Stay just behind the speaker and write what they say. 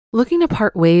Looking to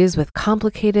part ways with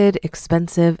complicated,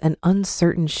 expensive, and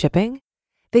uncertain shipping?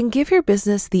 Then give your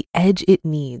business the edge it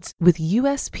needs with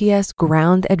USPS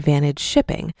Ground Advantage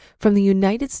shipping from the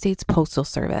United States Postal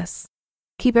Service.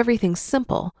 Keep everything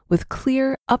simple with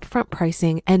clear, upfront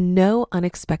pricing and no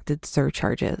unexpected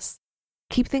surcharges.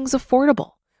 Keep things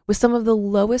affordable with some of the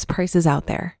lowest prices out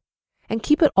there. And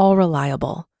keep it all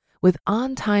reliable with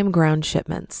on-time ground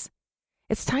shipments.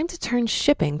 It's time to turn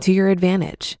shipping to your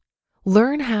advantage.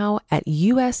 Learn how at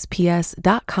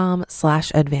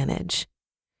USPS.com/advantage.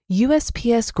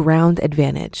 USPS Ground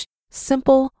Advantage.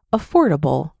 Simple,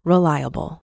 affordable,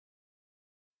 reliable.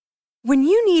 When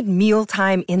you need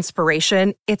mealtime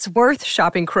inspiration, it's worth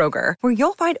shopping Kroger, where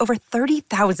you'll find over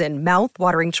 30,000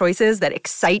 mouth-watering choices that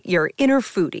excite your inner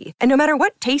foodie. And no matter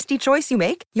what tasty choice you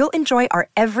make, you'll enjoy our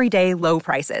everyday low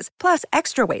prices, plus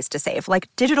extra ways to save, like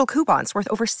digital coupons worth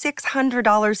over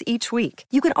 $600 each week.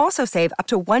 You can also save up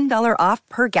to $1 off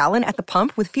per gallon at the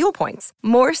pump with fuel points.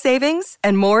 More savings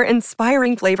and more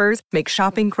inspiring flavors make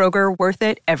shopping Kroger worth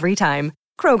it every time.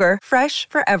 Kroger, fresh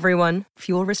for everyone.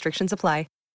 Fuel restrictions apply.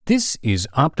 This is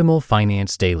Optimal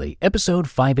Finance Daily, episode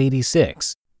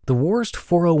 586, The Worst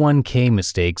 401k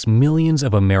Mistakes Millions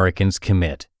of Americans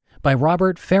Commit, by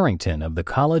Robert Farrington of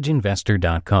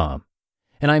thecollegeinvestor.com.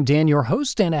 And I'm Dan, your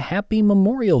host, and a happy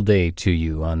Memorial Day to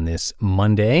you on this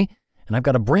Monday. And I've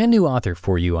got a brand new author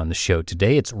for you on the show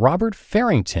today. It's Robert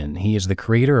Farrington. He is the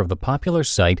creator of the popular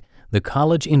site,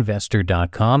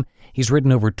 thecollegeinvestor.com. He's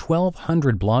written over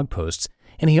 1,200 blog posts,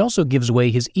 and he also gives away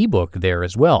his ebook there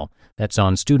as well. That's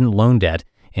on student loan debt,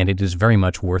 and it is very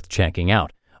much worth checking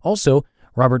out. Also,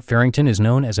 Robert Farrington is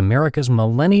known as America's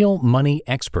millennial money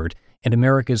expert and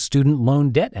America's student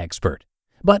loan debt expert.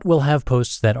 But we'll have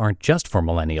posts that aren't just for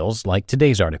millennials, like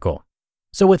today's article.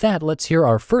 So with that, let's hear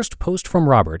our first post from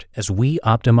Robert as we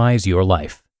optimize your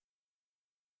life.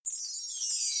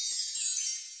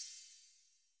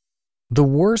 The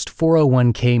Worst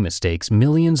 401k Mistakes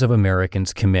Millions of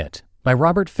Americans Commit, by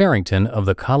Robert Farrington of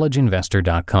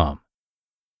thecollegeinvestor.com.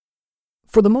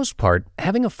 For the most part,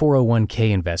 having a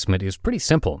 401k investment is pretty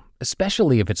simple,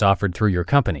 especially if it's offered through your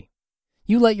company.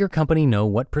 You let your company know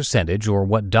what percentage or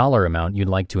what dollar amount you'd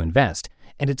like to invest,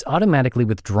 and it's automatically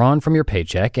withdrawn from your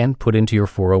paycheck and put into your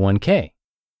 401k.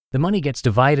 The money gets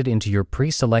divided into your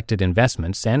pre-selected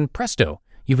investments, and presto,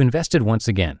 you've invested once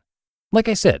again. Like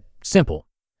I said, simple.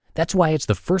 That's why it's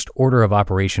the first order of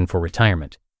operation for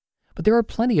retirement. But there are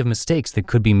plenty of mistakes that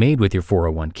could be made with your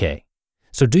 401k.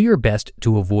 So do your best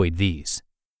to avoid these.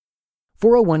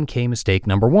 401k mistake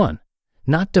number 1,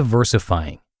 not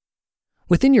diversifying.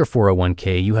 Within your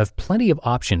 401k, you have plenty of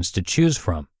options to choose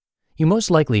from. You most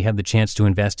likely have the chance to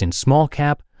invest in small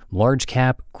cap, large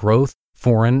cap, growth,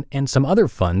 foreign, and some other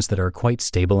funds that are quite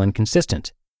stable and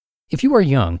consistent. If you are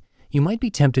young, you might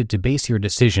be tempted to base your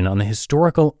decision on the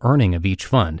historical earning of each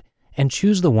fund and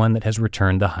choose the one that has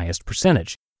returned the highest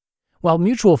percentage. While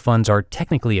mutual funds are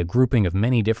technically a grouping of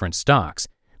many different stocks,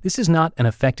 this is not an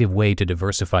effective way to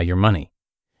diversify your money.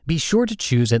 Be sure to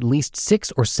choose at least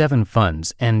 6 or 7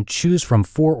 funds and choose from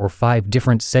 4 or 5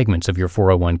 different segments of your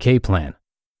 401k plan.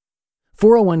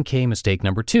 401k mistake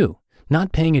number 2,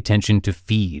 not paying attention to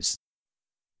fees.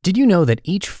 Did you know that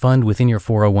each fund within your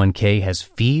 401k has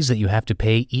fees that you have to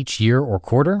pay each year or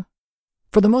quarter?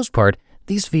 For the most part,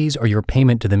 these fees are your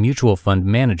payment to the mutual fund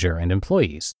manager and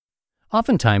employees.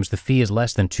 Oftentimes, the fee is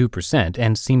less than 2%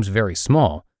 and seems very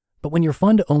small, but when your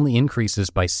fund only increases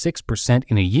by 6%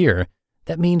 in a year,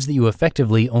 that means that you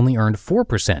effectively only earned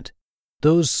 4%.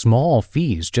 Those small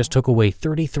fees just took away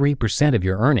 33% of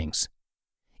your earnings.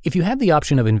 If you have the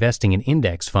option of investing in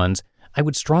index funds, I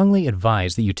would strongly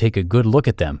advise that you take a good look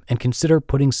at them and consider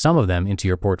putting some of them into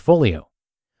your portfolio.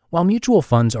 While mutual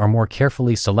funds are more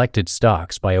carefully selected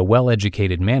stocks by a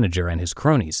well-educated manager and his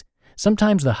cronies,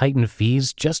 sometimes the heightened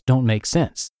fees just don't make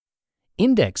sense.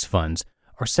 Index funds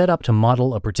are set up to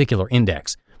model a particular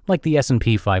index, like the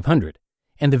S&P 500,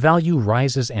 and the value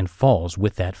rises and falls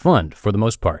with that fund for the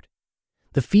most part.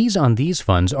 The fees on these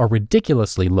funds are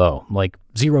ridiculously low, like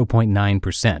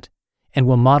 0.9%, and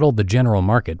will model the general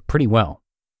market pretty well.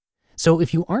 So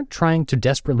if you aren't trying to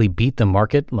desperately beat the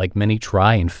market like many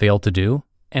try and fail to do,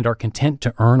 and are content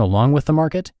to earn along with the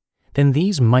market, then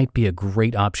these might be a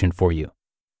great option for you.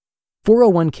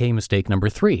 401k mistake number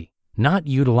 3, not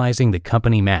utilizing the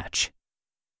company match.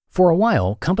 For a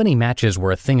while, company matches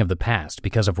were a thing of the past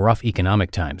because of rough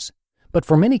economic times. But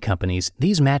for many companies,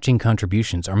 these matching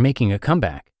contributions are making a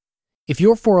comeback. If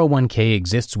your 401k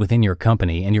exists within your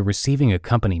company and you're receiving a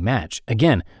company match,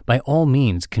 again, by all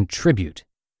means, contribute.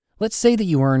 Let's say that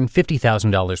you earn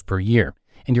 $50,000 per year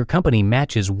and your company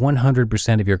matches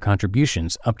 100% of your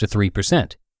contributions up to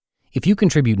 3%. If you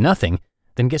contribute nothing,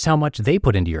 then guess how much they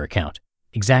put into your account?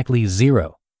 Exactly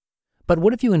zero. But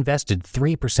what if you invested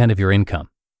 3% of your income?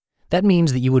 That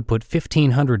means that you would put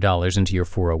 $1,500 into your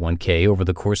 401k over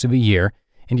the course of a year,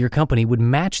 and your company would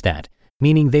match that,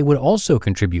 meaning they would also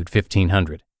contribute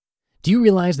 $1,500. Do you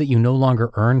realize that you no longer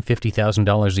earn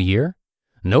 $50,000 a year?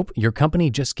 Nope, your company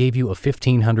just gave you a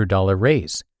 $1,500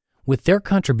 raise. With their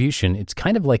contribution, it's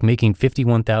kind of like making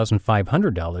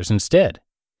 $51,500 instead.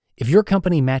 If your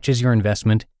company matches your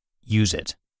investment, use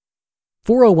it.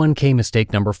 401k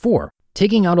mistake number 4,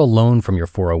 taking out a loan from your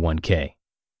 401k.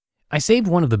 I saved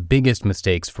one of the biggest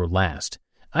mistakes for last.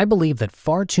 I believe that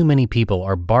far too many people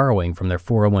are borrowing from their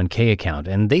 401k account,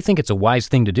 and they think it's a wise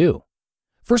thing to do.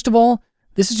 First of all,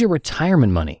 this is your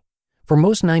retirement money. For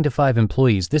most 9-to-5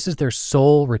 employees, this is their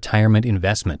sole retirement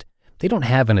investment. They don't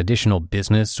have an additional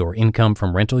business or income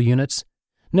from rental units.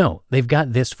 No, they've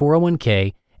got this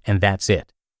 401k, and that's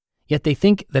it. Yet they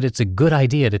think that it's a good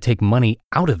idea to take money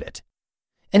out of it.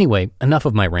 Anyway, enough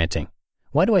of my ranting.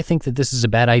 Why do I think that this is a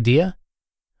bad idea?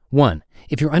 1.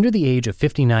 If you're under the age of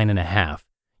 59 and a half,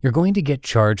 you're going to get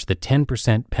charged the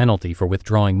 10% penalty for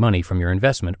withdrawing money from your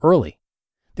investment early.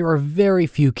 There are very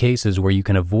few cases where you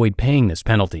can avoid paying this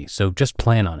penalty, so just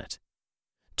plan on it.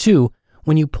 2.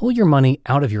 When you pull your money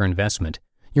out of your investment,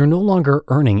 you're no longer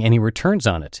earning any returns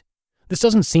on it. This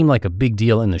doesn't seem like a big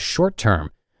deal in the short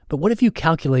term, but what if you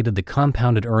calculated the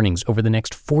compounded earnings over the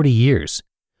next 40 years?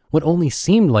 What only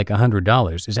seemed like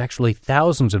 $100 is actually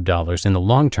thousands of dollars in the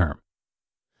long term.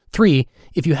 3.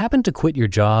 If you happen to quit your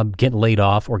job, get laid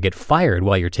off, or get fired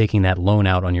while you're taking that loan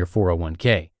out on your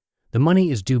 401k, the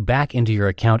money is due back into your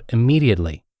account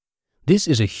immediately. This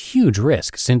is a huge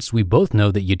risk since we both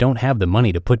know that you don't have the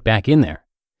money to put back in there.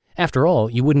 After all,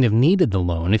 you wouldn't have needed the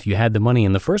loan if you had the money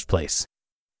in the first place.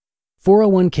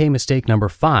 401k mistake number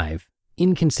 5,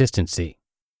 inconsistency.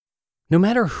 No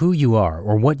matter who you are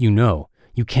or what you know,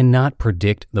 you cannot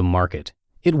predict the market.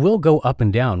 It will go up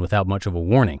and down without much of a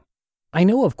warning. I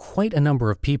know of quite a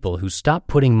number of people who stop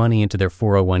putting money into their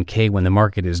 401k when the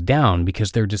market is down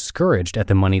because they're discouraged at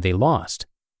the money they lost.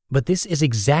 But this is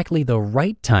exactly the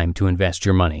right time to invest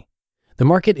your money. The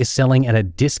market is selling at a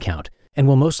discount and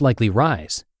will most likely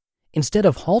rise. Instead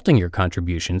of halting your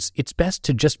contributions, it's best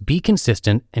to just be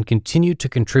consistent and continue to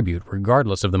contribute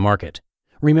regardless of the market.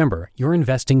 Remember, you're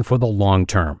investing for the long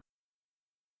term.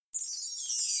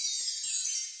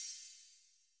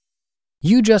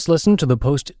 You just listened to the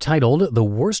post titled The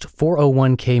Worst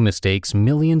 401k Mistakes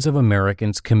Millions of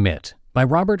Americans Commit by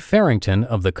Robert Farrington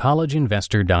of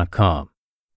thecollegeinvestor.com.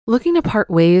 Looking to part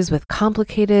ways with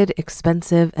complicated,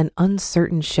 expensive, and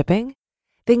uncertain shipping?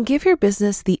 Then give your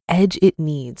business the edge it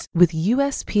needs with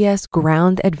USPS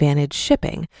Ground Advantage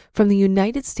shipping from the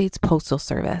United States Postal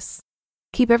Service.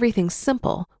 Keep everything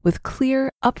simple with clear,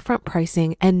 upfront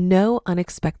pricing and no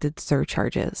unexpected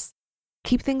surcharges.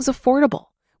 Keep things affordable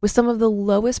with some of the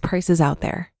lowest prices out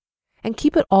there. And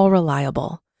keep it all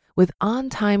reliable with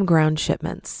on-time ground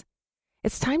shipments.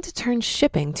 It's time to turn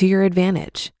shipping to your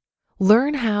advantage.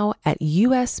 Learn how at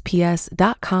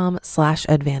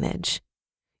USPS.com/advantage.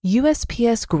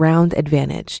 USPS Ground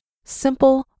Advantage.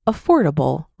 Simple,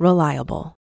 affordable,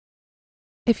 reliable.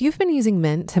 If you've been using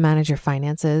Mint to manage your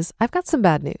finances, I've got some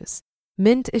bad news.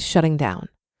 Mint is shutting down.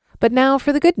 But now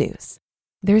for the good news.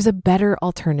 There's a better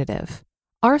alternative.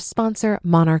 Our sponsor,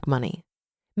 Monarch Money.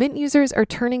 Mint users are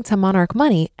turning to Monarch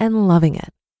Money and loving it.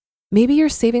 Maybe you're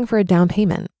saving for a down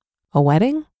payment, a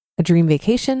wedding, a dream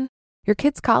vacation, your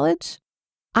kid's college.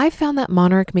 I've found that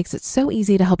Monarch makes it so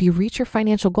easy to help you reach your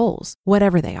financial goals,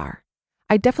 whatever they are.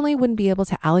 I definitely wouldn't be able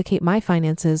to allocate my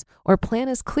finances or plan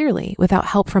as clearly without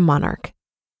help from Monarch.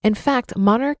 In fact,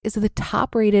 Monarch is the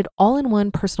top-rated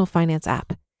all-in-one personal finance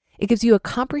app. It gives you a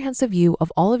comprehensive view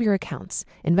of all of your accounts,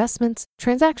 investments,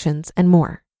 transactions, and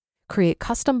more. Create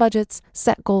custom budgets,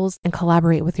 set goals, and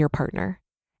collaborate with your partner.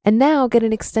 And now get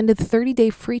an extended 30-day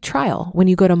free trial when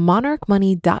you go to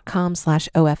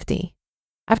monarchmoney.com/OFD.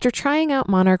 After trying out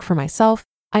Monarch for myself,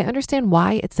 I understand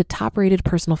why it's the top-rated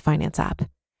personal finance app.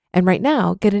 And right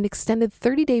now, get an extended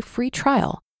 30-day free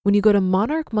trial when you go to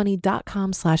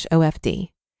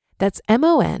monarchmoney.com/OFD. That's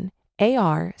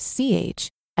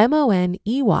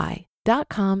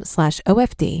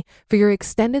monarchmoney.com/OFD for your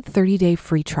extended 30-day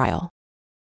free trial.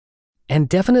 And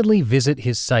definitely visit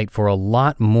his site for a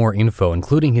lot more info,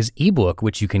 including his ebook,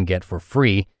 which you can get for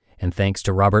free. And thanks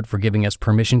to Robert for giving us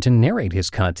permission to narrate his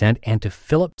content, and to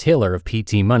Philip Taylor of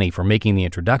PT Money for making the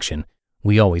introduction.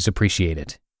 We always appreciate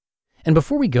it. And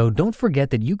before we go, don't forget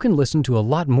that you can listen to a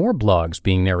lot more blogs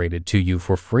being narrated to you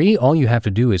for free. All you have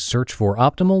to do is search for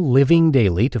Optimal Living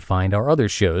Daily to find our other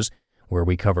shows, where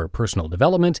we cover personal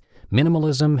development,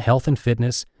 minimalism, health and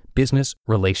fitness, business,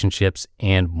 relationships,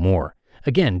 and more.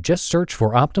 Again, just search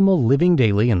for Optimal Living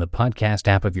Daily in the podcast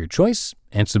app of your choice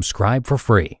and subscribe for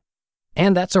free.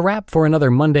 And that's a wrap for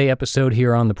another Monday episode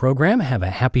here on the program. Have a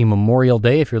happy Memorial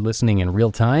Day if you're listening in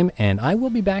real time, and I will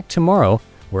be back tomorrow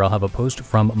where I'll have a post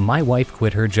from My Wife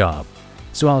Quit Her Job.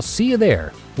 So I'll see you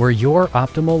there where your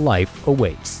optimal life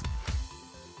awaits.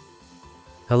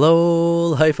 Hello,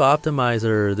 Life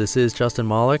Optimizer. This is Justin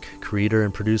Malik, creator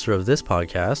and producer of this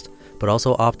podcast, but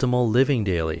also Optimal Living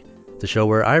Daily, the show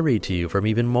where I read to you from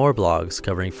even more blogs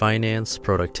covering finance,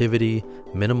 productivity,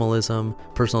 minimalism,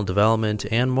 personal development,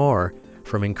 and more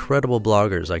from incredible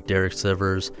bloggers like Derek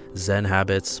Sivers, Zen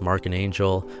Habits, Mark and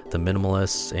Angel, The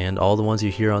Minimalists, and all the ones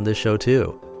you hear on this show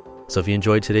too. So if you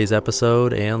enjoyed today's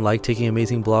episode and like taking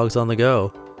amazing blogs on the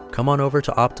go, come on over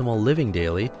to Optimal Living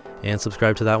Daily and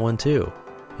subscribe to that one too.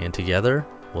 And together,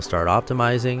 we'll start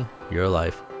optimizing your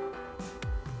life.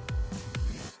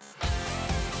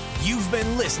 You've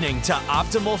been listening to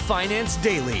Optimal Finance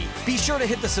Daily. Be sure to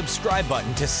hit the subscribe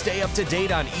button to stay up to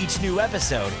date on each new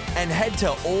episode and head to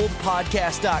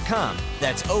oldpodcast.com.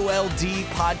 That's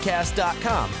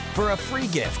OLDpodcast.com for a free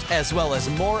gift as well as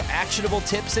more actionable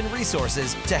tips and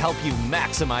resources to help you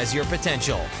maximize your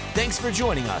potential. Thanks for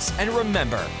joining us, and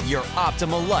remember, your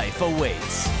optimal life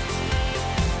awaits.